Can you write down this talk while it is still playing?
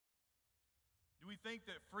we think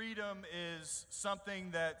that freedom is something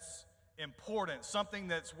that's important, something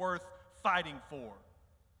that's worth fighting for?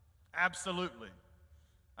 Absolutely.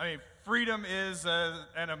 I mean, freedom is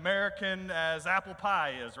an American as apple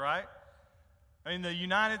pie is, right? I mean, the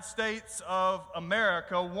United States of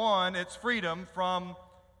America won its freedom from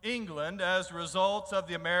England as a result of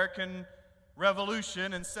the American Revolution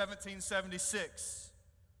in 1776.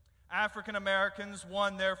 African Americans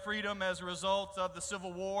won their freedom as a result of the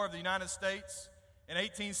Civil War of the United States in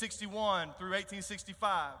 1861 through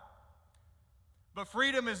 1865. But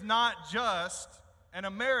freedom is not just an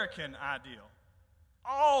American ideal.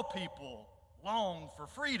 All people long for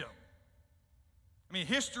freedom. I mean,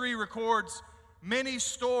 history records many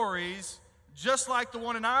stories just like the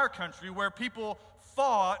one in our country where people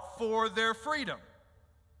fought for their freedom.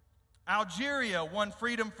 Algeria won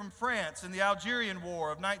freedom from France in the Algerian War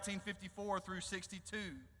of 1954 through 62.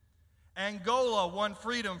 Angola won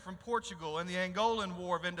freedom from Portugal in the Angolan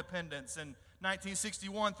War of Independence in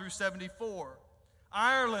 1961 through 74.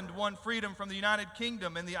 Ireland won freedom from the United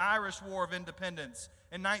Kingdom in the Irish War of Independence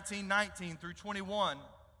in 1919 through 21.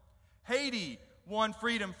 Haiti won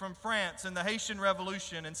freedom from France in the Haitian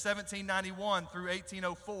Revolution in 1791 through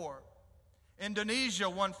 1804. Indonesia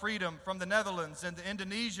won freedom from the Netherlands in the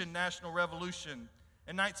Indonesian National Revolution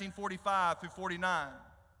in 1945 through 49.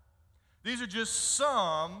 These are just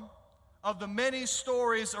some of the many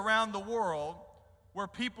stories around the world where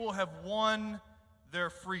people have won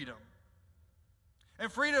their freedom.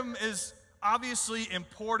 And freedom is obviously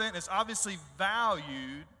important, it's obviously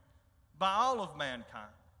valued by all of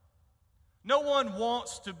mankind. No one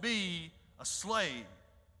wants to be a slave.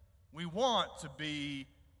 We want to be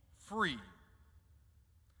free.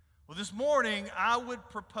 Well, this morning, I would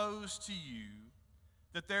propose to you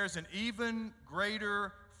that there's an even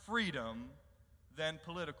greater freedom than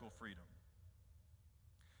political freedom.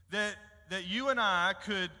 That you and I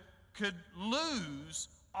could lose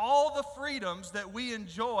all the freedoms that we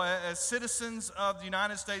enjoy as citizens of the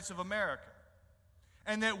United States of America.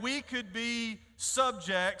 And that we could be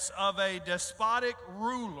subjects of a despotic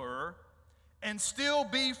ruler and still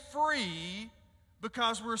be free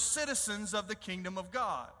because we're citizens of the kingdom of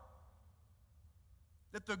God.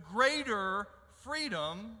 That the greater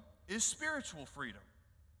freedom is spiritual freedom.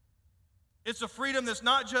 It's a freedom that's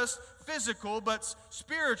not just physical, but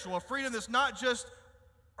spiritual. A freedom that's not just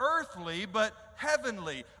earthly, but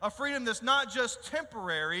heavenly. A freedom that's not just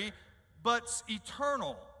temporary, but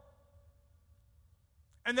eternal.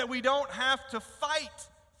 And that we don't have to fight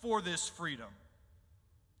for this freedom.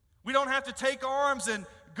 We don't have to take arms and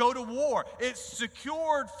go to war. It's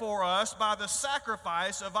secured for us by the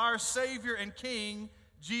sacrifice of our Savior and King,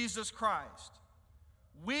 Jesus Christ.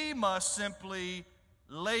 We must simply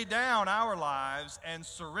lay down our lives and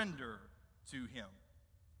surrender to Him.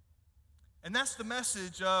 And that's the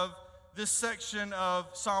message of this section of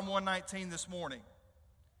Psalm 119 this morning.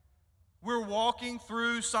 We're walking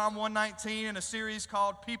through Psalm 119 in a series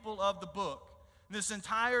called People of the Book. And this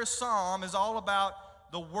entire psalm is all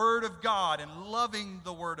about the Word of God and loving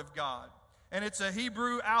the Word of God. And it's a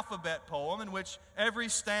Hebrew alphabet poem in which every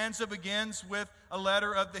stanza begins with a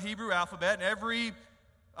letter of the Hebrew alphabet, and every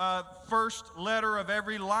first letter of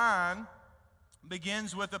every line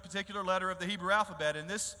begins with a particular letter of the Hebrew alphabet. And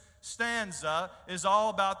this stanza is all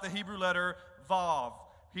about the Hebrew letter Vav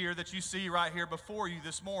here that you see right here before you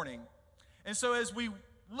this morning. And so as we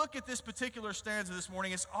look at this particular stanza this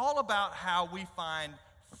morning, it's all about how we find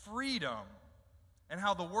freedom and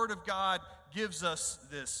how the Word of God gives us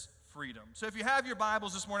this freedom. So if you have your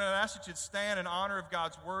Bibles this morning, I'd ask that you'd stand in honor of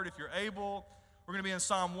God's Word if you're able. We're going to be in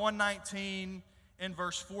Psalm 119 in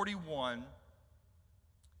verse 41.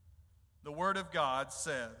 The Word of God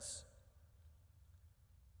says,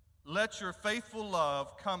 "Let your faithful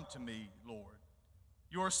love come to me, Lord,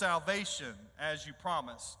 your salvation as you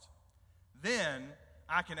promised. Then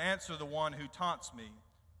I can answer the one who taunts me,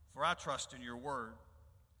 for I trust in your word.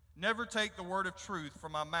 Never take the word of truth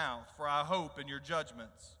from my mouth, for I hope in your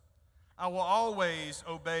judgments. I will always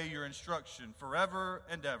obey your instruction forever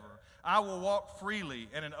and ever. I will walk freely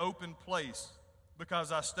in an open place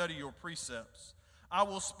because I study your precepts. I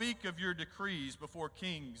will speak of your decrees before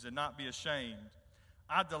kings and not be ashamed.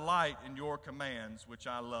 I delight in your commands, which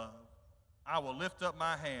I love. I will lift up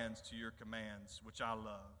my hands to your commands, which I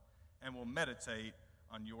love, and will meditate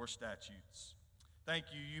on your statutes."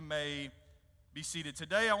 Thank you. You may be seated.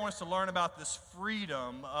 Today I want us to learn about this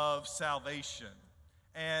freedom of salvation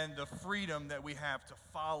and the freedom that we have to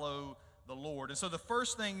follow the Lord. And so the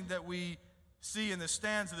first thing that we see in this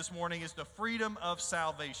stanza this morning is the freedom of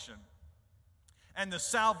salvation. And the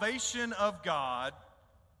salvation of God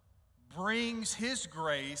brings His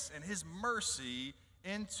grace and His mercy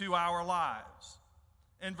into our lives.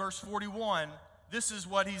 In verse 41, this is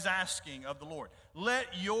what He's asking of the Lord. Let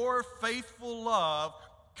your faithful love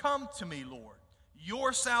come to me, Lord,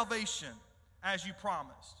 your salvation as you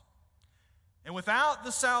promised. And without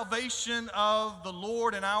the salvation of the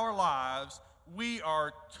Lord in our lives, we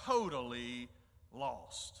are totally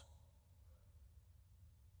lost.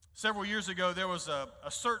 Several years ago, there was a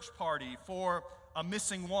search party for a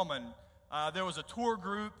missing woman. There was a tour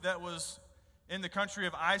group that was in the country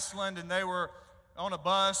of Iceland, and they were on a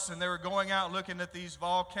bus, and they were going out looking at these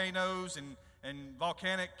volcanoes and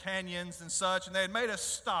volcanic canyons and such, and they had made a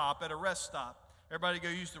stop at a rest stop. Everybody go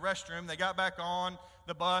use the restroom. They got back on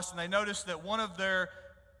the bus, and they noticed that one of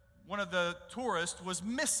the tourists was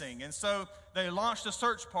missing, and so they launched a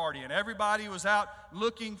search party, and everybody was out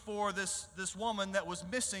looking for this woman that was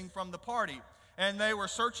missing from the party. And they were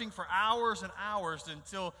searching for hours and hours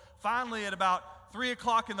until finally at about 3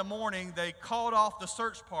 o'clock in the morning, they called off the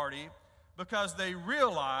search party because they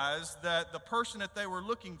realized that the person that they were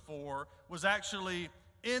looking for was actually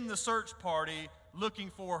in the search party looking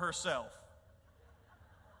for herself.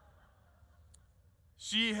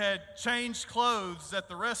 She had changed clothes at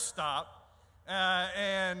the rest stop,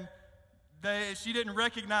 and she didn't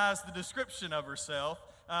recognize the description of herself,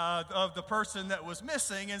 of the person that was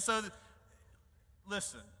missing. And so,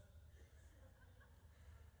 listen,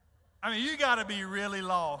 I mean, you got to be really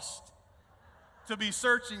lost to be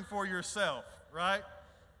searching for yourself, right?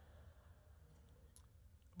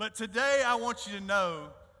 But today I want you to know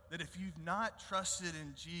that if you've not trusted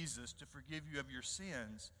in Jesus to forgive you of your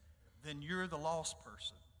sins, then you're the lost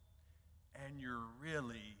person, and you're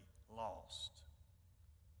really lost.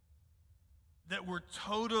 That we're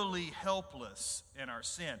totally helpless in our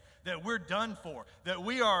sin, that we're done for, that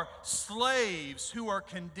we are slaves who are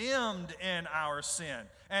condemned in our sin,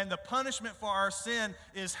 and the punishment for our sin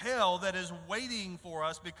is hell that is waiting for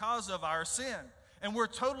us because of our sin, and we're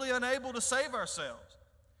totally unable to save ourselves.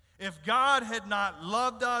 If God had not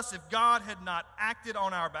loved us, if God had not acted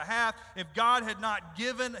on our behalf, if God had not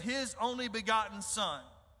given His only begotten Son,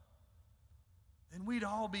 then we'd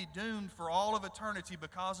all be doomed for all of eternity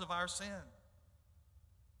because of our sin.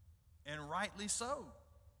 And rightly so.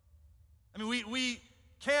 I mean, we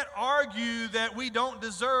can't argue that we don't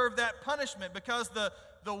deserve that punishment because the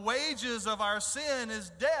wages of our sin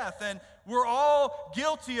is death, and we're all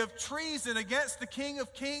guilty of treason against the King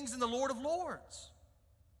of Kings and the Lord of Lords.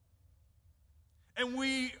 And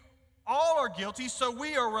we all are guilty, so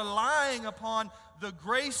we are relying upon the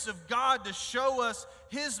grace of God to show us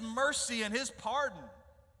His mercy and His pardon.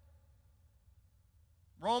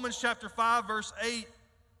 Romans chapter 5, verse 8,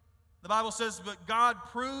 the Bible says, "But God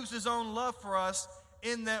proves His own love for us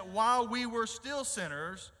in that while we were still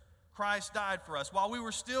sinners, Christ died for us." While we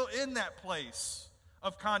were still in that place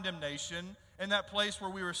of condemnation, in that place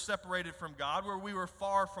where we were separated from God, where we were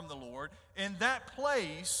far from the Lord, in that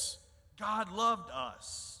place, God loved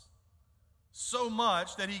us so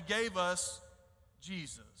much that He gave us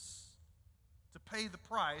Jesus to pay the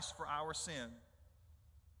price for our sin.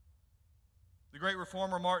 The great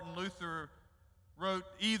reformer Martin Luther wrote,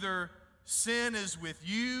 "Either sin is with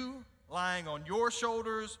you, lying on your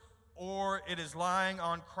shoulders, or it is lying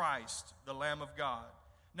on Christ, the Lamb of God.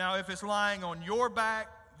 Now, if it's lying on your back,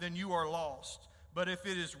 then you are lost. But if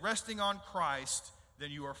it is resting on Christ,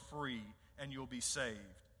 then you are free and you'll be saved.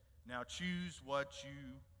 Now choose what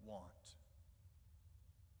you want."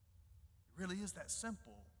 It really is that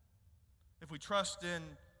simple. If we trust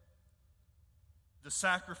in the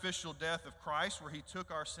sacrificial death of Christ, where He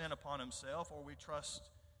took our sin upon Himself, or we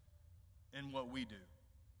trust in what we do.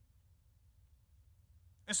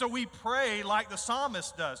 And so we pray like the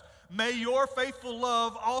psalmist does. May your faithful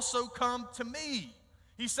love also come to me.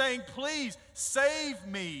 He's saying, please save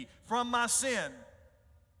me from my sin.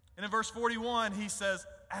 And in verse 41, he says,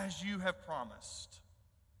 as you have promised,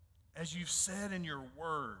 as you've said in your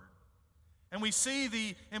word. And we see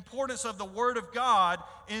the importance of the Word of God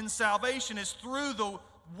in salvation is through the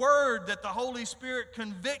Word that the Holy Spirit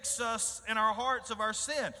convicts us in our hearts of our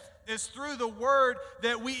sin. It's through the Word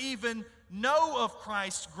that we even know of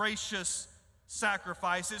Christ's gracious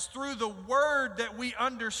sacrifice. It's through the Word that we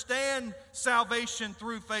understand salvation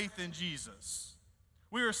through faith in Jesus.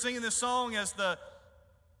 We were singing this song as the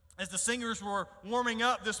singers were warming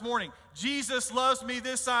up this morning. Jesus loves me,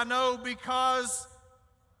 this I know, because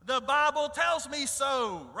the Bible tells me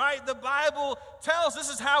so, right? The Bible tells this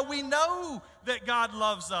is how we know that God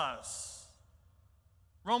loves us.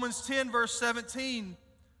 Romans 10, verse 17,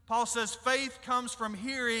 Paul says, faith comes from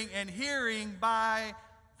hearing, and hearing by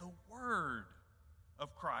the word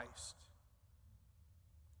of Christ.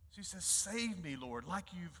 So he says, save me, Lord, like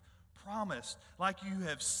you've promised, like you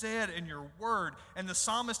have said in your word. And the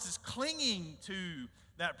psalmist is clinging to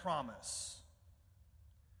that promise.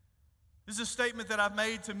 This is a statement that I've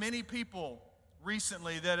made to many people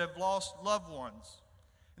recently that have lost loved ones.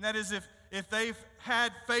 And that is, if they've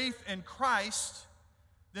had faith in Christ,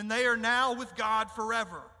 then they are now with God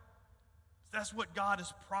forever. That's what God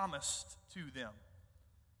has promised to them.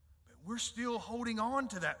 But we're still holding on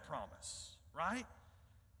to that promise, right?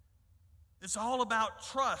 It's all about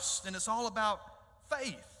trust, and it's all about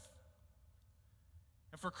faith.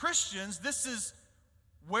 And for Christians, this is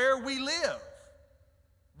where we live.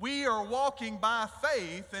 We are walking by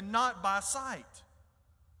faith and not by sight.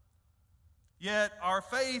 Yet our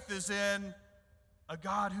faith is in a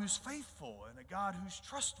God who's faithful and a God who's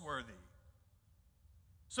trustworthy.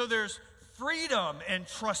 So there's freedom in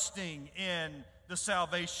trusting in the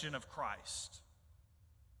salvation of Christ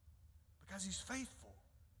because he's faithful.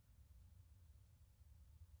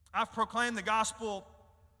 I've proclaimed the gospel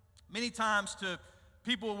many times to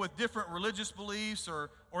people with different religious beliefs or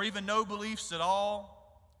even no beliefs at all.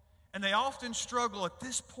 And they often struggle at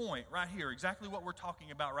this point right here, exactly what we're talking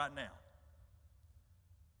about right now.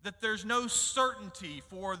 That there's no certainty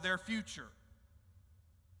for their future.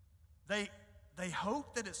 They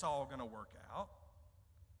hope that it's all going to work out.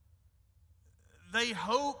 They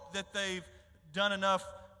hope that they've done enough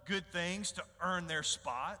good things to earn their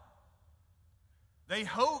spot. They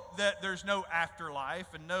hope that there's no afterlife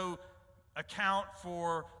and no account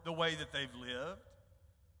for the way that they've lived.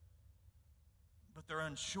 But they're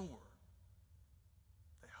unsure.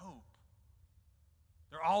 They hope.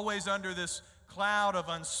 They're always under this cloud of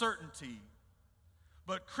uncertainty.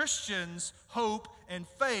 But Christians' hope and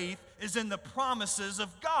faith is in the promises of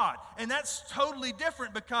God. And that's totally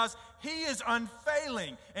different because he is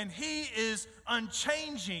unfailing and he is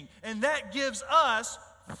unchanging. And that gives us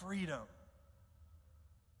freedom.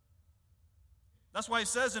 That's why he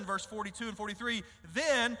says in verse 42 and 43,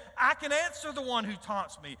 then I can answer the one who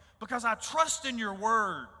taunts me because I trust in your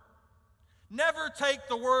word. Never take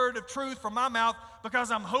the word of truth from my mouth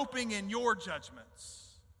because I'm hoping in your judgments.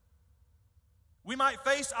 We might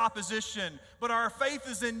face opposition, but our faith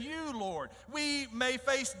is in you, Lord. We may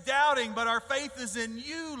face doubting, but our faith is in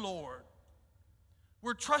you, Lord.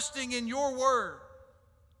 We're trusting in your word.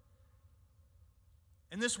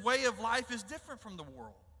 And this way of life is different from the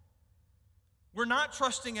world. We're not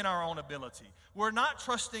trusting in our own ability. We're not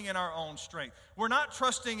trusting in our own strength. We're not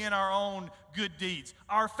trusting in our own good deeds.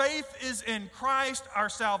 Our faith is in Christ. Our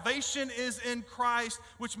salvation is in Christ,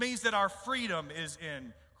 which means that our freedom is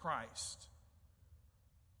in Christ.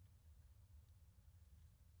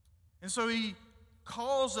 And so he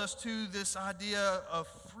calls us to this idea of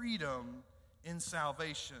freedom in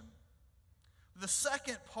salvation. The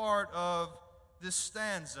second part of this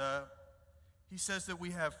stanza, he says that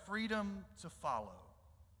we have freedom to follow.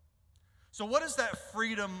 So what does that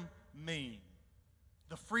freedom mean?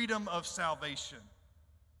 The freedom of salvation.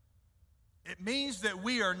 It means that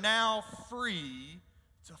we are now free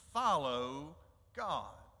to follow God.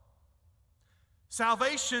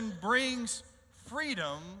 Salvation brings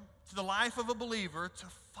freedom to the life of a believer to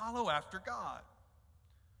follow after God.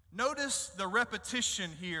 Notice the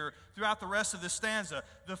repetition here throughout the rest of the stanza.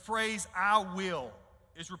 The phrase, I will,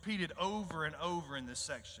 is repeated over and over in this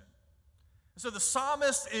section. So the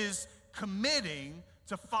psalmist is committing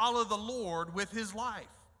to follow the Lord with his life.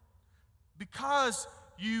 Because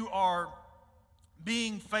you are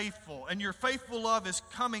being faithful and your faithful love is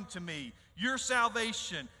coming to me, your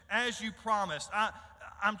salvation, as you promised,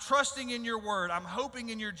 I'm trusting in your word, I'm hoping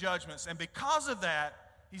in your judgments, and because of that,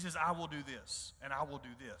 he says, I will do this, and I will do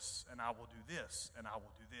this, and I will do this, and I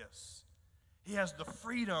will do this. He has the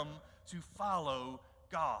freedom to follow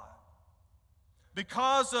God.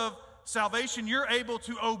 Because of salvation, you're able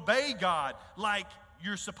to obey God like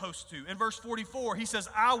you're supposed to. In verse 44, he says,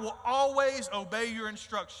 I will always obey your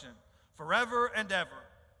instruction forever and ever.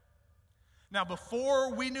 Now,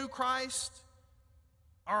 before we knew Christ,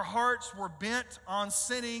 our hearts were bent on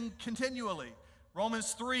sinning continually.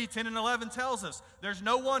 Romans 3, 10 and 11 tells us there's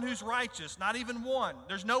no one who's righteous, not even one.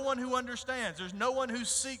 There's no one who understands. There's no one who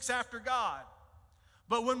seeks after God.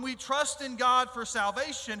 But when we trust in God for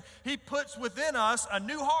salvation, he puts within us a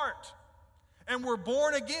new heart. And we're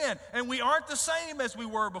born again. And we aren't the same as we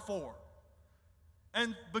were before.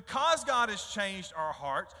 And because God has changed our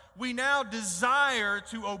hearts, we now desire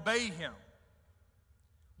to obey him.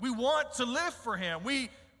 We want to live for him. We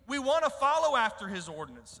want to follow after his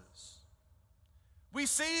ordinances. We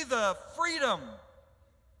see the freedom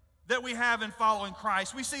that we have in following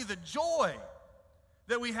Christ. We see the joy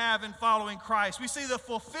that we have in following Christ. We see the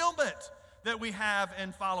fulfillment that we have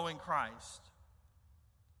in following Christ.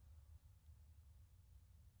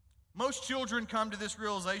 Most children come to this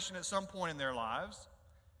realization at some point in their lives,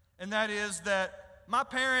 and that is that my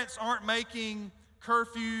parents aren't making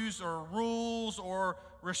curfews or rules or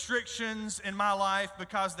restrictions in my life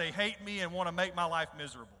because they hate me and want to make my life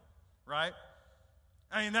miserable, right?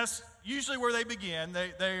 I mean, that's usually where they begin.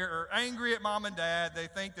 They are angry at mom and dad. They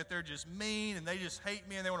think that they're just mean and they just hate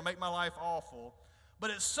me and they want to make my life awful.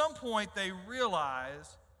 But at some point, they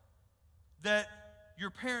realize that your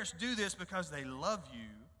parents do this because they love you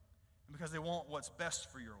and because they want what's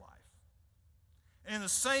best for your life. And in the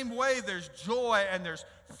same way, there's joy and there's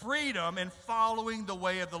freedom in following the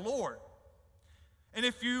way of the Lord. And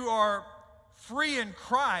if you are free in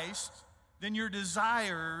Christ, then your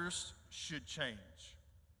desires should change.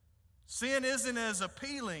 Sin isn't as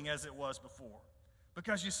appealing as it was before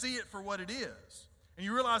because you see it for what it is. And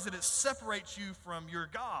you realize that it separates you from your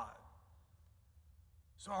God.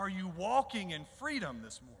 So are you walking in freedom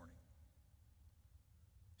this morning?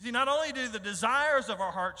 See, not only do the desires of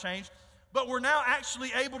our heart change, but we're now actually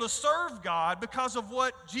able to serve God because of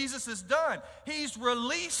what Jesus has done. He's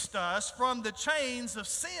released us from the chains of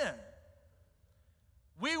sin.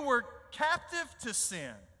 We were captive to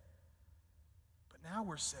sin, but now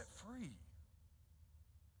we're set free.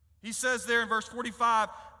 He says there in verse 45,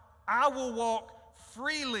 I will walk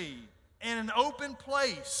freely in an open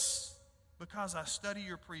place because I study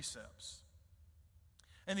your precepts.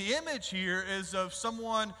 And the image here is of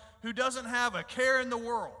someone who doesn't have a care in the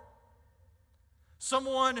world.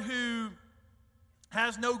 Someone who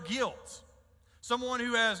has no guilt. Someone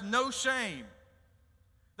who has no shame.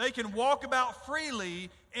 They can walk about freely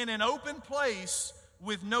in an open place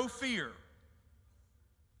with no fear.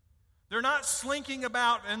 They're not slinking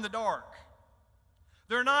about in the dark.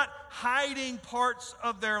 They're not hiding parts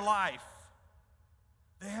of their life.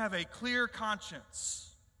 They have a clear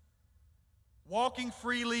conscience, walking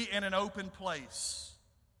freely in an open place.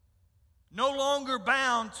 No longer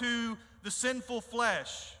bound to the sinful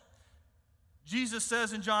flesh. Jesus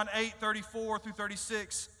says in John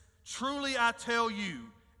 8:34-36, truly I tell you,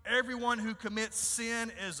 everyone who commits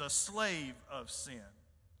sin is a slave of sin.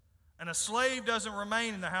 And a slave doesn't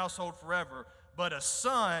remain in the household forever, but a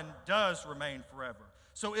son does remain forever.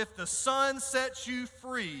 So if the Son sets you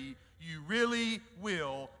free, you really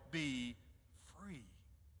will be free.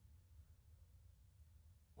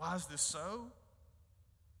 Why is this so?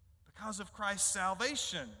 Because of Christ's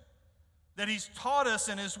salvation that He's taught us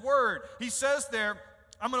in His Word. He says there,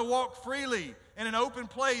 I'm going to walk freely in an open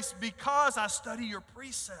place because I study your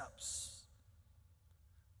precepts.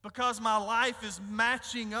 Because my life is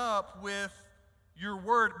matching up with your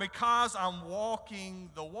Word. Because I'm walking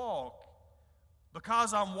the walk.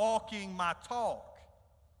 Because I'm walking my talk.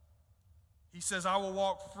 He says, I will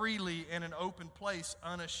walk freely in an open place,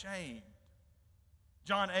 unashamed.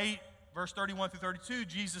 John 8, verse 31-32,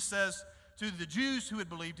 Jesus says to the Jews who had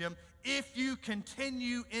believed Him, if you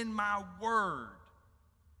continue in my word,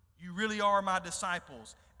 you really are my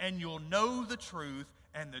disciples, and you'll know the truth,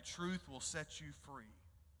 and the truth will set you free.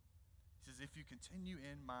 He says, if you continue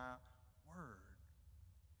in my word.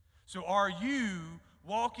 So are you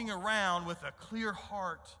walking around with a clear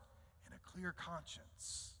heart and a clear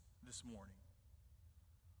conscience this morning?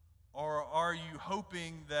 Or are you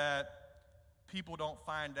hoping that people don't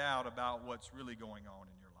find out about what's really going on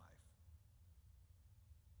in your life?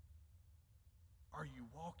 Are you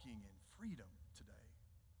walking in freedom today?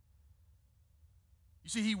 You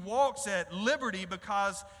see, he walks at liberty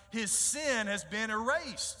because his sin has been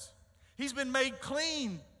erased. He's been made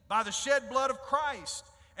clean by the shed blood of Christ,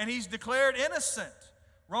 and he's declared innocent.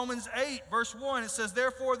 Romans 8, verse 1, it says,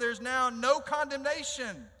 therefore there's now no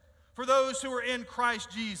condemnation for those who are in Christ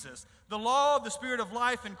Jesus. The law of the Spirit of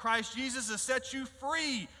life in Christ Jesus has set you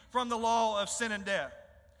free from the law of sin and death.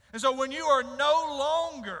 And so when you are no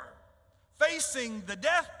longer facing the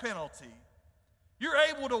death penalty, you're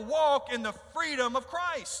able to walk in the freedom of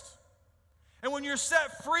Christ. And when you're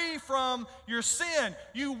set free from your sin,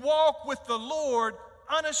 you walk with the Lord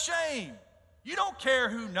unashamed. You don't care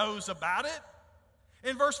who knows about it.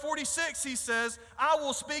 In verse 46, he says, I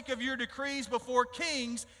will speak of your decrees before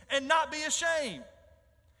kings and not be ashamed.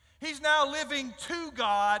 He's now living to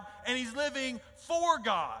God and he's living for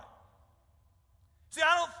God. See,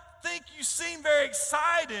 I don't think you seem very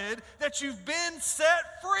excited that you've been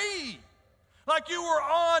set free. Like you were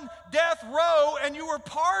on death row and you were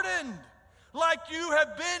pardoned. Like you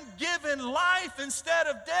have been given life instead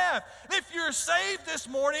of death. If you're saved this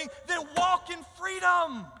morning, then walk in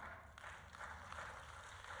freedom.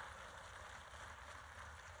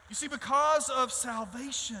 You see, because of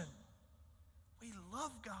salvation, we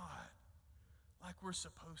love God. like we're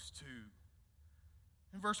supposed to.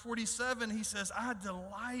 In verse 47, he says, I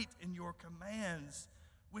delight in your commands,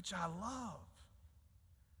 which I love.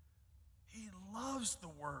 He loves the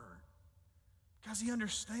word because he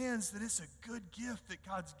understands that it's a good gift that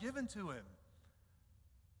God's given to him.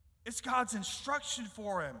 It's God's instruction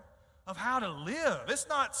for him of how to live. It's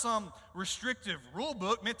not some restrictive rule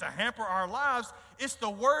book meant to hamper our lives. It's the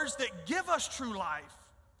words that give us true life.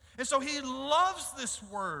 And so he loves this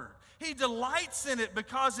word. He delights in it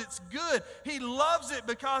because it's good. He loves it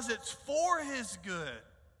because it's for his good.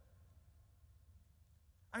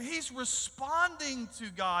 I mean, he's responding to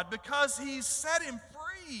God because he's set him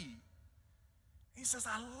free. He says,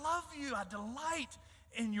 I love you. I delight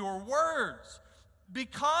in your words.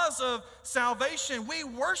 Because of salvation, we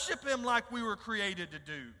worship him like we were created to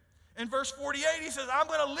do. In verse 48, he says, I'm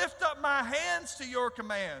going to lift up my hands to your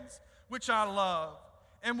commands, which I love,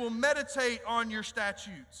 and will meditate on your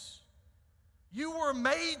statutes. You were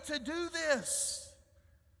made to do this,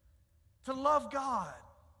 to love God.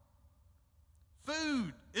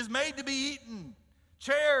 Food is made to be eaten.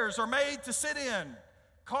 Chairs are made to sit in.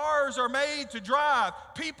 Cars are made to drive.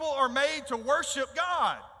 People are made to worship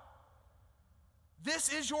God.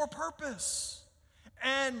 This is your purpose.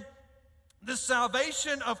 And the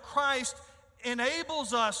salvation of Christ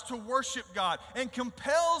enables us to worship God and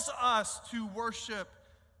compels us to worship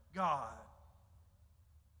God.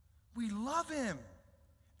 We love him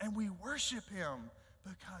and we worship him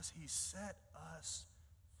because he set us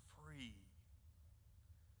free.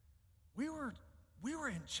 We were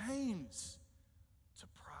in chains to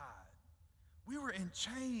pride. We were in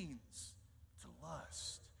chains to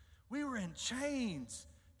lust. We were in chains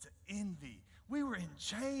to envy. We were in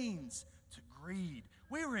chains to greed.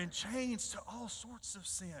 We were in chains to all sorts of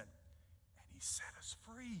sin. And he set us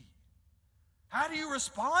free. How do you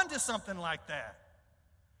respond to something like that?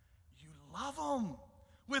 You love him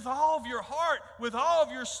with all of your heart, with all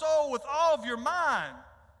of your soul, with all of your mind.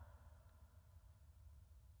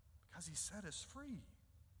 Because he set us free.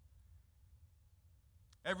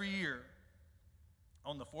 Every year,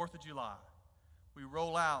 on the 4th of July, we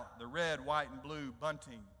roll out the red, white, and blue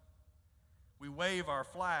bunting. We wave our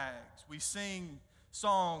flags. We sing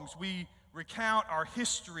songs. We recount our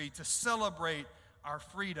history to celebrate our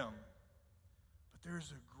freedom. But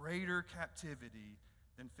there's a greater captivity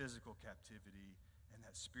than physical captivity, and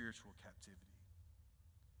that's spiritual captivity.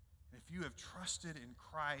 And if you have trusted in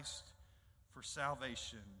Christ for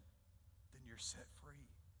salvation, then you're set free.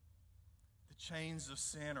 The chains of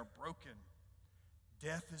sin are broken.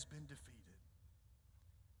 Death has been defeated.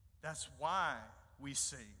 That's why we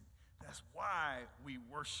sing. That's why we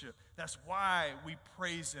worship. That's why we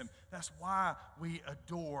praise him. That's why we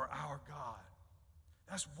adore our God.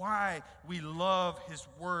 That's why we love his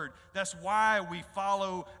word. That's why we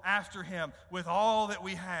follow after him with all that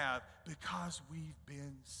we have, because we've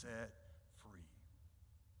been set free.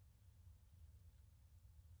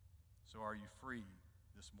 So are you free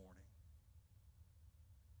this morning?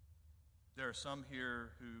 There are some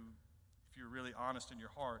here who, if you're really honest in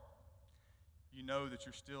your heart, you know that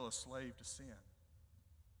you're still a slave to sin.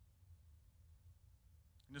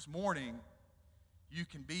 And this morning, you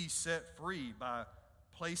can be set free by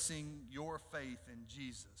placing your faith in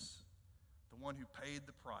Jesus, the one who paid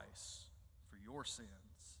the price for your sins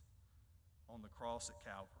on the cross at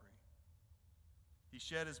Calvary. He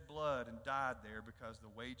shed his blood and died there because the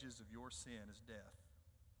wages of your sin is death.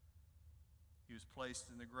 He was placed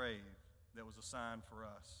in the grave that was assigned for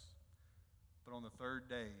us. But on the third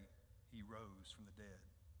day, he rose from the dead.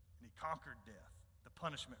 And he conquered death, the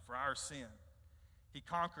punishment for our sin. He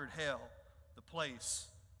conquered hell, the place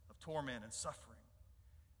of torment and suffering.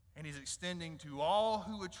 And he's extending to all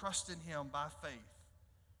who would trust in him by faith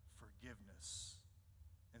forgiveness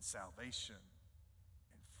and salvation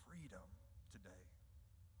and freedom today.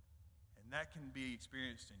 And that can be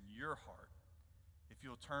experienced in your heart if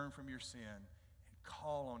you'll turn from your sin and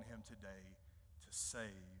call on him today to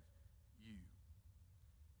save you.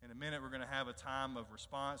 In a minute, we're going to have a time of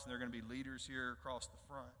response, and there are going to be leaders here across the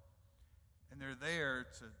front. And they're there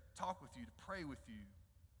to talk with you, to pray with you.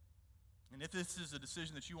 And if this is a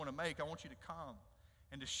decision that you want to make, I want you to come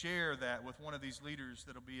and to share that with one of these leaders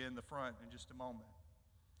that will be in the front in just a moment.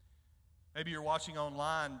 Maybe you're watching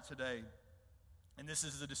online today, and this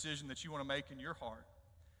is a decision that you want to make in your heart.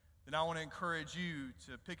 Then I want to encourage you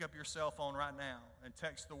to pick up your cell phone right now and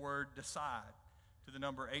text the word DECIDE to the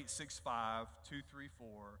number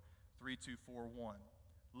 865-234-3241.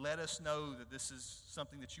 Let us know that this is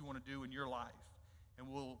something that you want to do in your life, and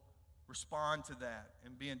we'll respond to that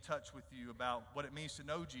and be in touch with you about what it means to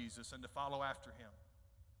know Jesus and to follow after him.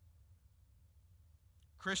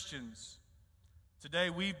 Christians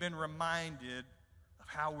Today we've been reminded of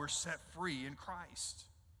how we're set free in Christ.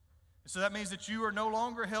 And so that means that you are no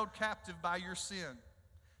longer held captive by your sin,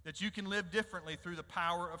 that you can live differently through the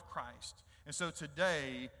power of Christ. And so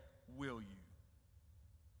today, will you?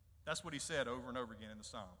 That's what he said over and over again in the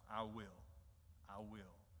psalm. I will, I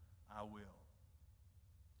will, I will.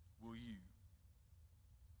 Will you?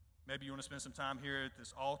 Maybe you want to spend some time here at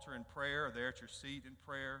this altar in prayer or there at your seat in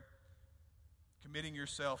prayer, committing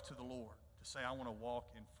yourself to the Lord to say, I want to walk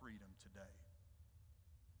in freedom today.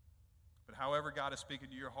 But however God is speaking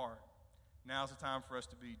to your heart, now's the time for us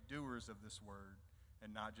to be doers of this word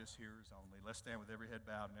and not just hearers only. Let's stand with every head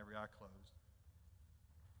bowed and every eye closed.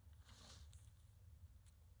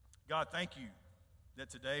 God, thank you that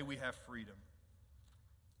today we have freedom.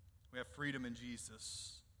 We have freedom in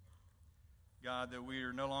Jesus. God, that we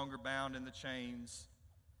are no longer bound in the chains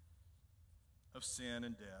of sin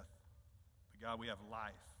and death. But God, we have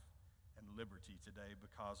life and liberty today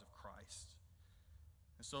because of Christ.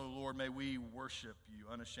 And so, Lord, may we worship you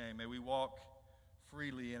unashamed. May we walk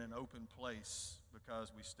freely in an open place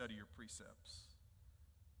because we study your precepts.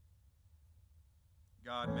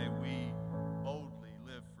 God, may we boldly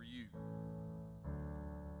live for you.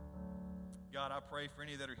 God, I pray for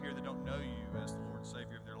any that are here that don't know you as the Lord and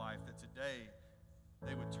Savior of their life, that today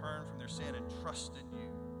they would turn from their sin and trust in you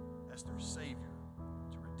as their Savior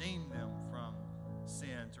to redeem them from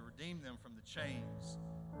sin, to redeem them from the chains,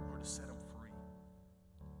 or to set them free.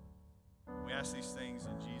 We ask these things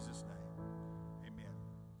in Jesus' name.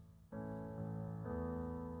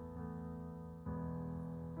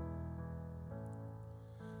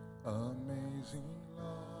 Amazing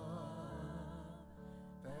love.